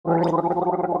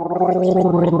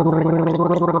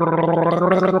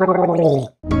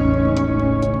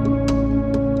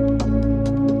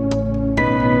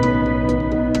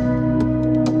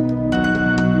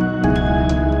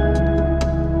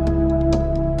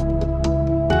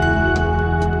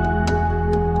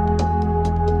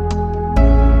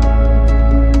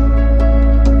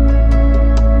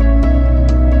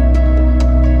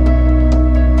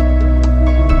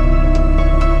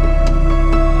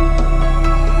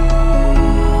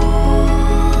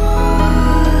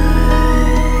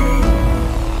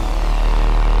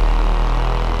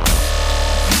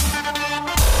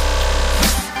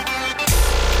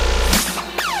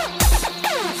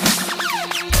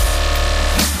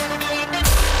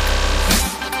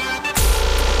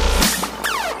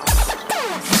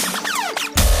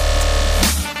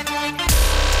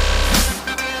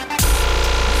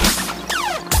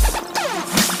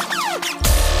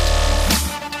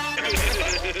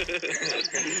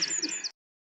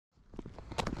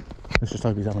Let's just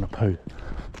hope he's having a poo.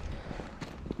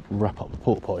 Wrap up the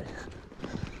porta potty.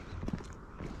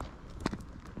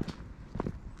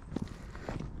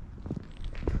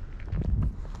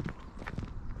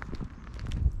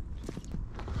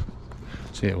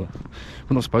 So yeah, we're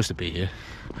not supposed to be here.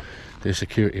 There's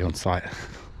security on site.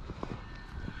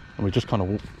 And we just kind of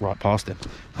walked right past him.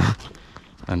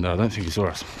 And I don't think he saw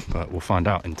us, but we'll find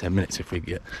out in 10 minutes if we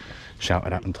get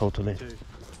shouted at and told to leave.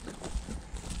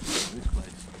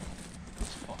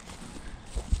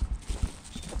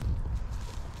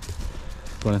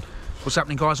 What's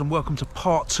happening, guys, and welcome to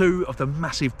part 2 of the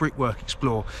massive brickwork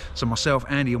explore. So myself,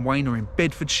 Andy and Wayne are in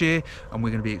Bedfordshire and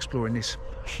we're going to be exploring this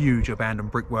huge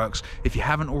abandoned brickworks. If you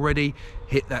haven't already,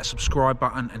 hit that subscribe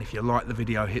button, and if you like the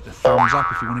video, hit the thumbs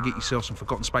up. If you want to get yourself some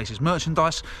Forgotten Spaces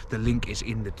merchandise, the link is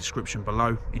in the description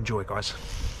below. Enjoy, guys.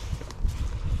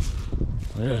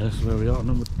 Yeah, this is where we are,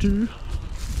 number 2.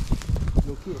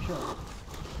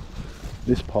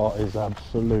 This part is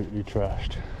absolutely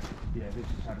trashed. Yeah, this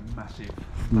has had a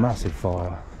massive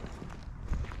fire.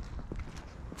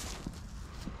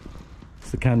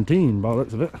 It's the canteen by the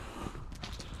looks of it.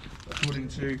 According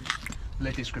to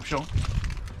the description,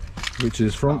 Which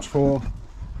is French for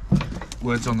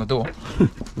words on the door.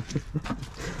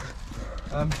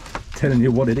 telling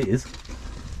you what it is.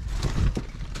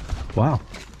 Wow.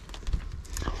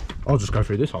 I'll just go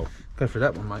through this hole. Go through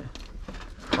that one, mate.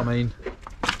 I mean,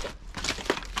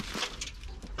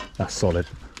 that's solid.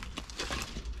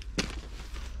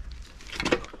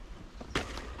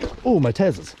 Oh, my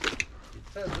tears.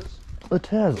 The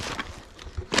tears.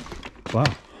 Wow.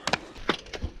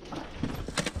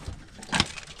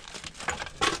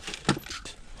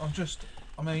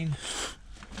 I mean,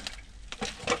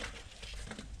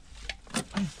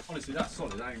 honestly, that's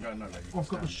solid. I ain't going nowhere. I've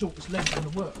got the shortest legs in the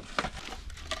world.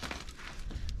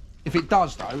 If it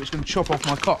does, though, it's going to chop off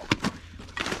my cock.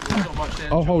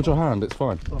 I'll hold your hand, it's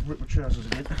fine. I've ripped my trousers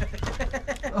again.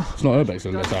 It's not Urbex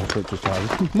unless I've ripped his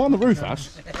trousers. Mind the roof, Ash.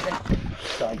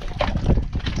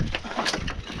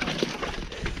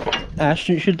 Ash,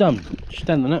 you should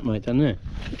stand on that, mate, down there.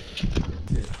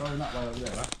 Yeah, throwing that way over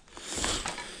there, Ash.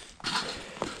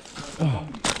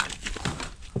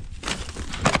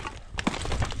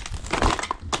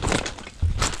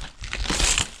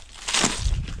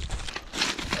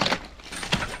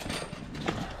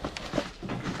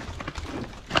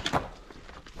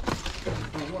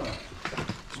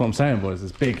 That's what I'm saying, boys,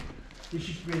 it's big. This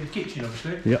used to be in the kitchen,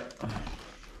 obviously. Yep.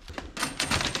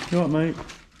 You alright, mate?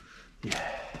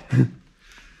 Yeah.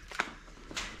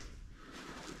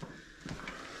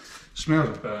 Smells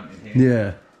of burnt in here.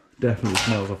 Yeah, definitely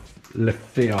smells of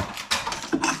lefia.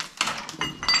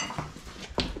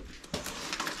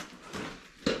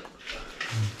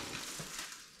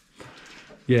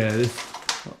 Yeah, this.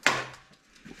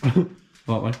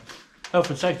 Right, mate. Health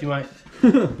and safety, mate.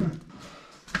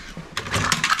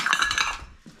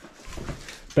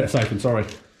 Better safe than sorry.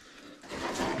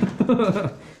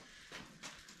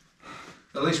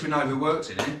 At least we know who works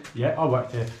in here. Yeah, I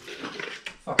worked here.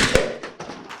 Fucking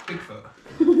Bigfoot.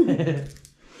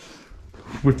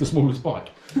 With the smallest bike.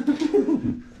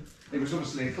 He was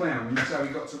obviously a clown, and that's how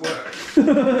he got to work.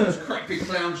 Those great big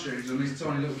clown shoes on his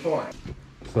tiny little bike.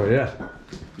 So yeah,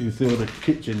 you can see all the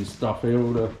kitchen stuff here,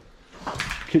 all the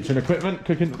kitchen equipment,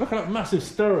 cooking. Look at that massive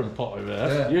stirring pot over there,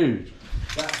 that's huge.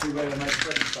 That's where they make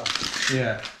bread and stuff.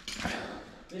 Yeah.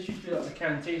 This used to be like the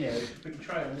canteen area. You put your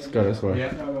tray on it. Let's go this way.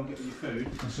 Yeah. Go and get your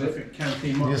food. That's I it. think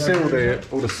canteen You might can see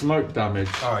all the smoke damage.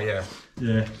 Oh yeah.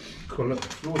 Yeah. Cool, look, the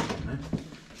floor's on there.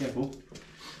 Careful.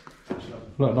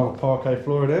 Look, another parquet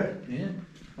floor there. Yeah.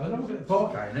 I love a bit of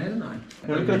parquet in there, don't I?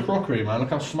 Yeah, look at the crockery, man. Look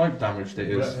how smoke damaged it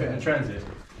Will that is. fit in transit?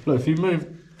 Look, if you move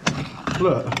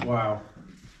Look. Wow.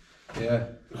 Yeah.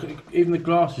 Even the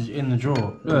glass is in the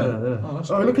drawer. Yeah. Oh,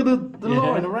 that's Oh, look at the Yeah.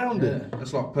 line around Yeah. it.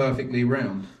 That's like perfectly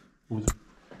round. What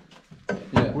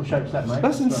shape's that, mate?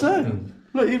 That's insane.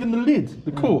 Look, even the lid,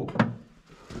 the cork.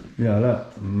 Yeah,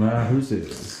 look. Massive.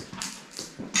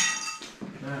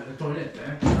 The toilet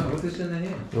there. Oh, what's this in there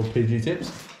here? Your PG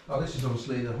tips. Oh, this is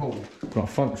obviously the hall. Got a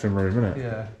function room, isn't it?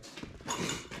 Yeah.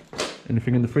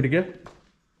 Anything in the fridge again?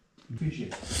 Fridge.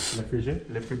 Le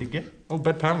fridge again? Oh,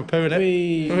 bedpan with poo in it.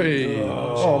 Hey.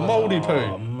 Oh, mouldy poo.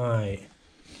 Oh, mate.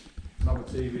 Another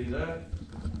TV there.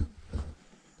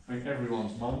 I think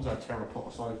everyone's mum's had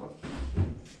terracotta sofa.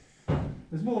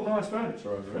 There's more nice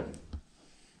furniture over it.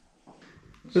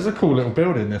 There's a cool little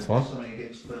building, this one. Something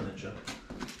against furniture.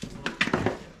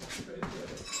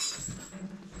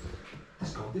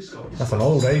 This guy. That's an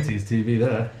old 80s TV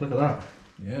there. Look at that.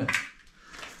 Yeah.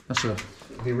 That's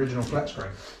the original flat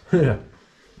screen. Yeah.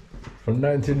 From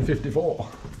 1954.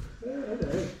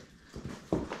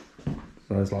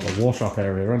 So it's like a wash-up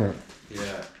area, isn't it?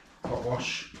 Yeah. Hot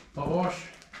wash. Hot wash.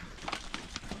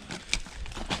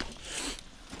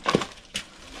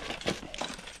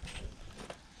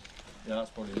 Yeah,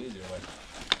 that's probably the easier way.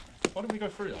 Why don't we go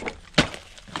through that?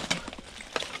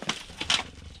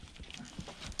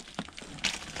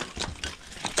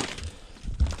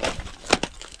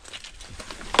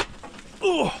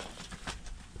 Oh!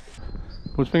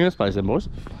 What do you think of this place then, boys?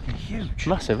 Huge.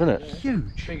 Massive, isn't it?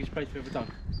 Huge. Biggest place we've ever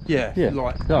done. Yeah. Yeah.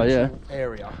 Like Oh, yeah.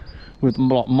 area. With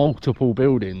like multiple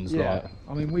buildings, Yeah. like.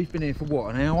 I mean, we've been here for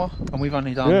what, an hour, and we've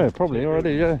only done Yeah, probably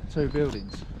already, yeah. 2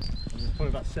 buildings. There's probably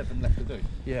about 7 left to do.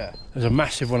 Yeah. There's a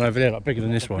massive one over there, like bigger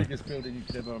than this one. Biggest building you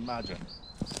could ever imagine.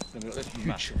 Then we've got this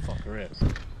massive fucker here.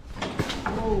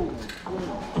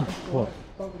 What?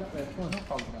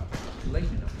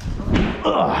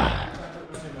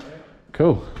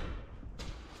 Cool.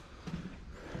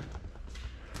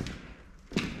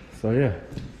 So yeah,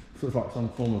 so it's like some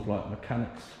form of like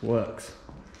mechanics works.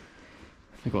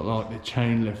 They've got like the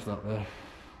chain lift up there.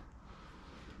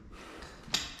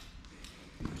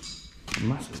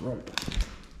 Massive rope.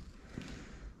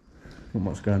 Not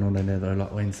much going on in there though,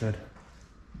 like Wayne said.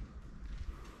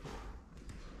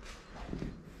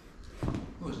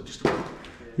 What is it, just a...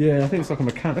 Yeah, I think it's like a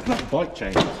mechanic. Look at that bike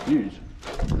chain, it's huge.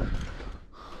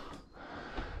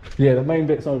 Yeah, the main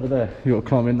bit's over there. You've got to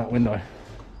climb in that window.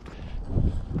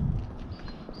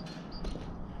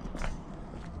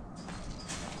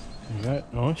 There you go,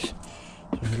 nice. So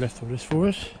we left all this for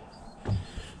us.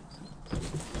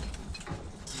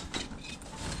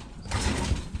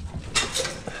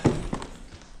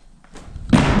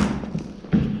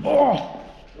 Oh!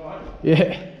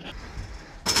 Yeah.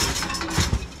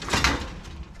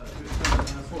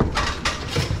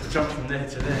 Jump from there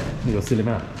to there. You got a silly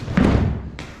man.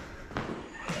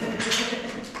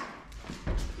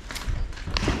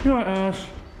 You alright, Ash?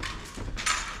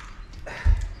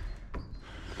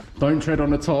 Don't tread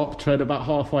on the top, tread about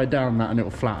halfway down that and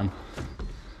it'll flatten.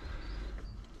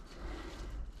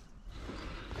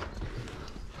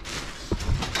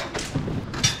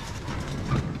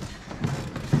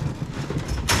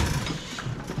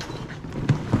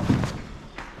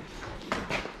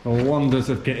 The wonders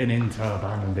of getting into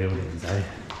abandoned buildings, eh?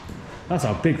 That's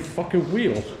a big fucking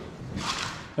wheel.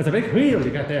 That's a big wheel you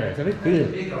got there, it's a big wheel.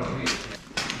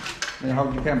 Yeah,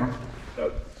 hold your camera.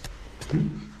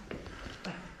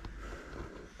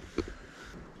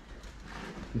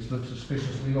 This looks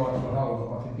suspiciously like a hole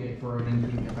that I can get through and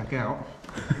then get back out.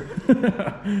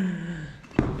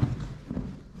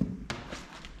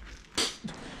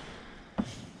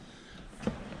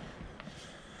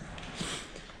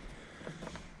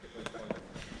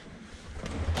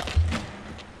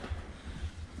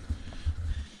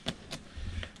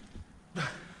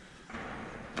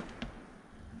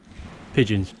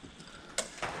 Pigeons.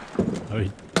 Oh.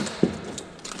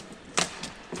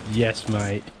 Yes,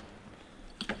 mate.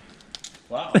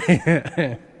 Wow.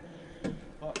 That's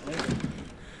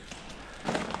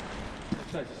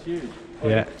huge.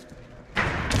 Yeah.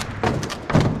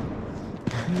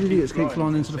 Idiots keep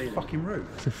flying into the fucking roof.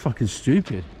 It's fucking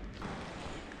stupid.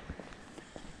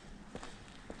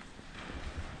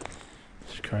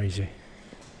 It's crazy.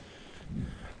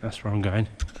 That's where I'm going.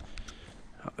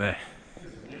 Up there.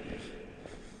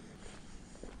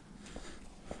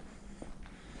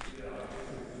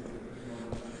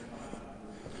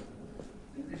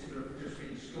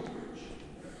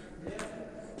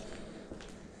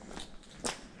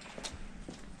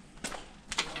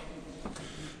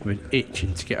 I've been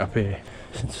itching to get up here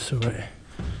since I saw it.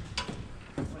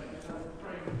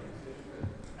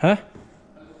 Huh?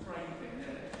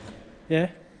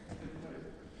 Yeah.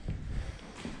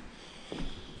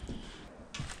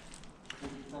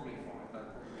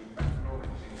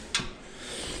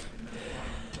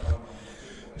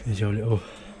 Here's your little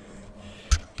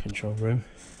control room.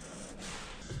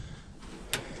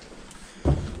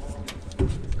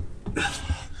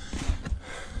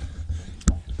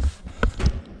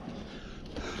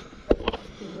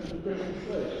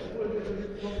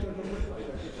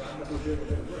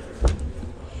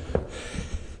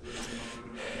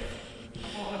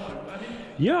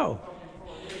 Yo!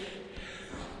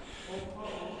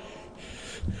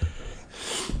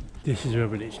 This is where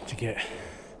we need to get.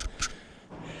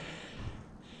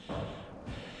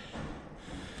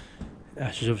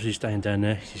 Ash is obviously staying down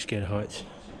there, she's scared of heights.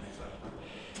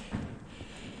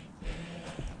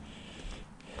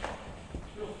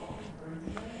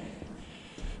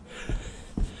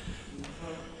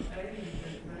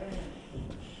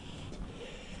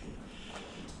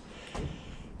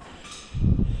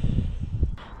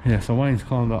 Yeah, so Wayne's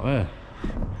climbed up there.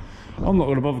 I'm not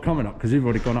going to bother coming up because you've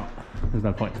already gone up. There's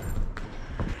no point.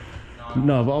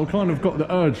 No, but I've kind of got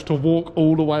the urge to walk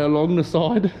all the way along the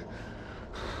side.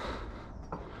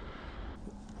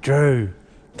 Drew,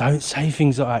 don't say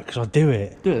things like that because I'll do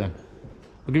it. Do it then.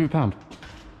 I'll give you £1.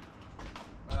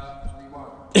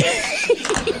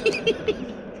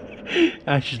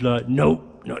 Ash is like,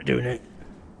 nope, not doing it.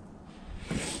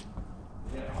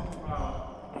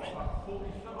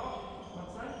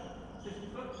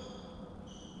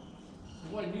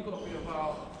 Wayne, you've got to be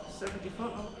about 70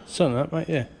 foot up. Something like that, mate,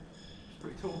 yeah.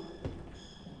 Pretty tall.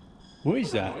 What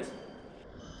is that?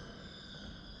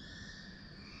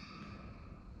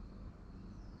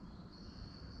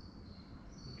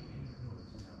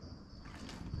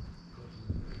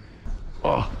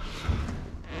 Oh,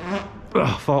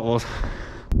 thought it was.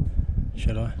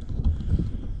 Shall I?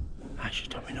 Ash has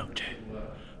told me not to,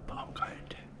 but I'm going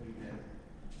to.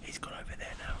 He's gone over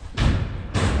there now.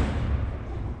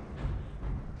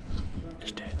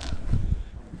 Let's do it.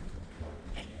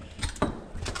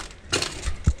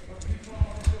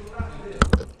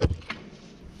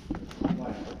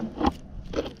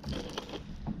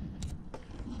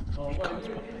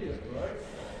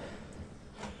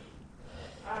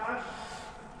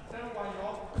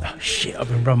 Oh shit, I've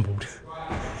been rumbled.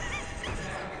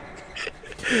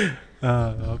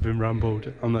 I've been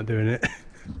rumbled. I'm not doing it.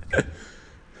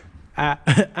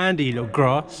 Andy, you little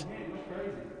grass.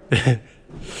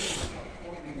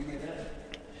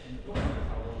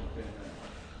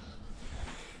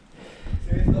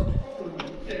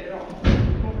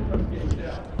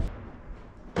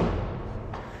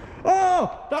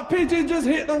 Oh, that pigeon just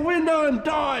hit the window and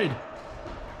died.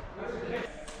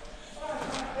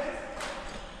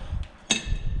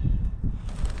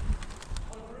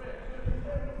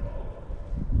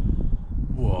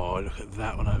 Whoa, look at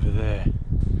that one over there.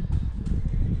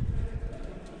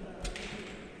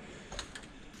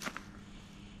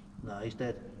 No, he's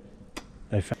dead.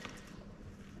 They found.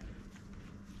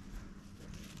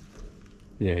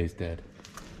 Yeah, he's dead.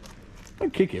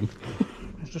 Don't kick him.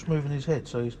 He's just moving his head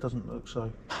so he doesn't look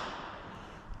so...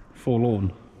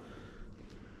 Forlorn.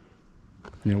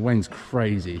 You know, Wayne's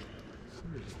crazy.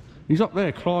 He's up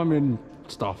there climbing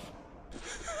stuff.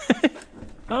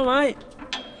 Oh, mate.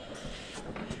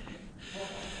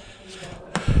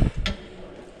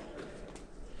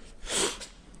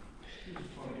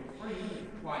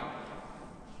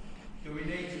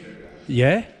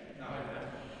 Yeah?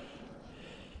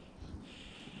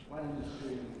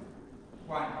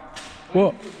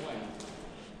 What?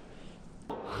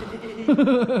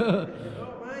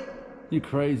 You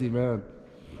crazy man.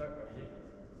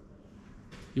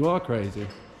 You are crazy.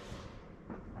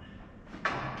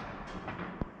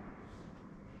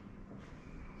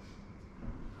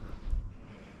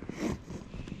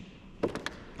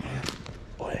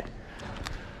 Boy,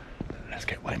 let's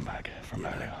get Wayne back from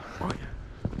earlier. Right.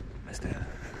 Let's do it.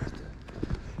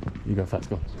 You go fast,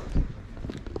 go.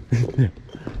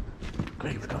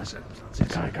 Great, we've got it.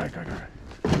 Go.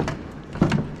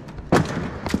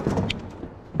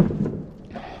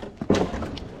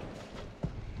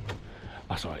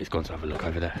 That's alright, he's gone to have a look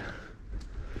over there.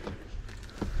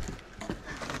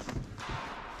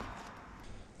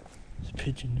 There's a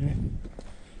pigeon there.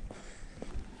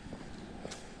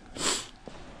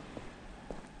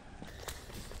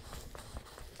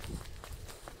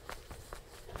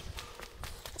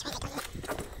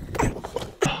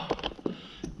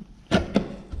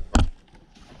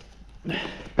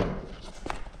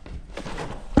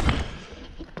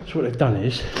 So what they've done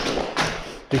is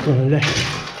they've gone and left.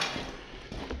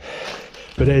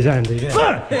 But there's Andy there.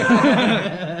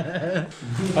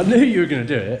 I knew you were going to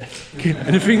do it.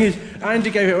 And the thing is,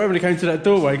 Andy gave it away when he came to that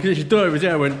doorway because his door was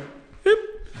there. I went, "Oop."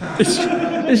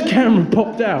 This camera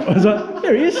popped out. I was like,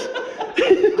 there he is.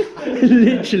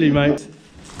 Literally, mate.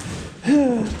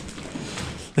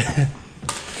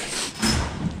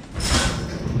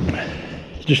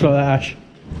 Just like that, Ash.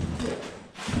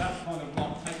 That's kind of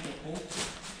not technical.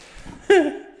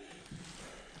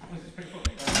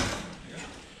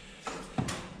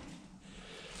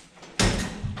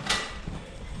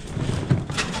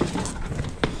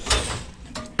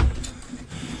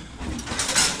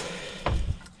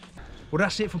 Well,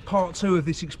 that's it for part 2 of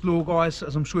this explore, guys.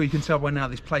 As I'm sure you can tell by now,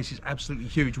 this place is absolutely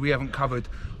huge. We haven't covered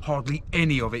hardly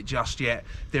any of it just yet.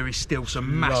 There is still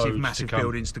some massive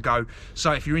buildings to go.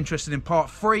 So if you're interested in part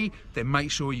 3, then make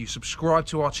sure you subscribe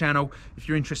to our channel. If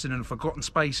you're interested in the Forgotten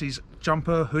Spaces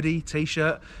jumper, hoodie,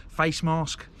 t-shirt, face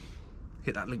mask,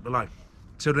 hit that link below.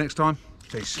 Till the next time,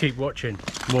 peace. Keep watching.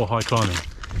 More high climbing.